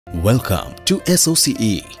Welcome to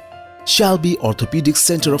SOCE. Shalby Orthopedics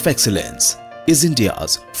Center of Excellence is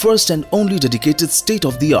India's first and only dedicated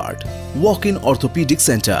state-of-the-art walk-in orthopedic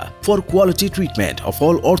center for quality treatment of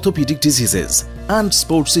all orthopedic diseases and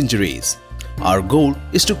sports injuries. Our goal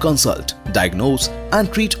is to consult, diagnose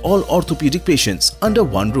and treat all orthopedic patients under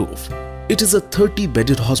one roof. It is a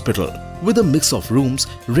 30-bedded hospital with a mix of rooms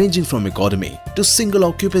ranging from economy to single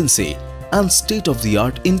occupancy and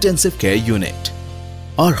state-of-the-art intensive care unit.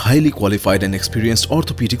 Our highly qualified and experienced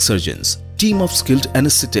orthopedic surgeons, team of skilled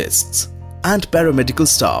anesthetists and paramedical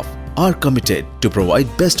staff are committed to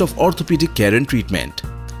provide best of orthopedic care and treatment.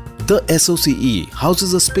 The SOCE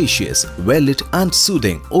houses a spacious, well-lit and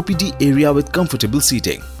soothing OPD area with comfortable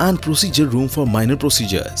seating and procedure room for minor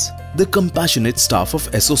procedures. The compassionate staff of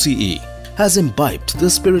SOCE has imbibed the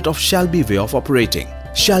spirit of Shalby way of operating.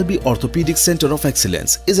 Shalby Orthopedic Center of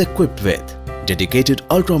Excellence is equipped with dedicated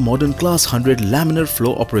ultra-modern Class 100 laminar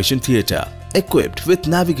flow operation theatre equipped with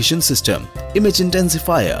navigation system, image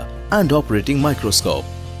intensifier and operating microscope,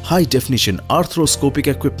 high-definition arthroscopic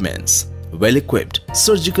equipments, well-equipped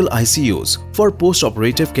surgical ICUs for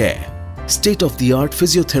post-operative care, state-of-the-art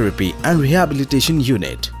physiotherapy and rehabilitation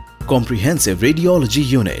unit, comprehensive radiology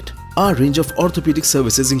unit. Our range of orthopedic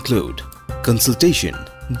services include consultation,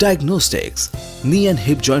 diagnostics, knee and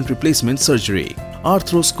hip joint replacement surgery,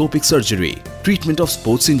 arthroscopic surgery, treatment of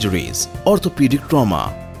sports injuries, orthopedic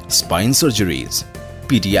trauma, spine surgeries,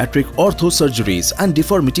 pediatric ortho surgeries and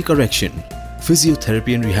deformity correction,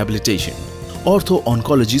 physiotherapy and rehabilitation,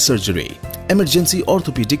 ortho-oncology surgery, emergency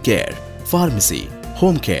orthopedic care, pharmacy,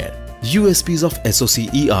 home care. USPs of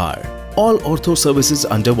SOCE are all ortho services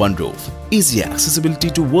under one roof, easy accessibility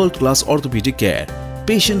to world-class orthopedic care,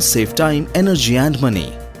 patients save time, energy and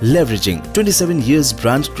money, leveraging 27 years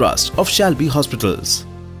brand trust of Shalby Hospitals.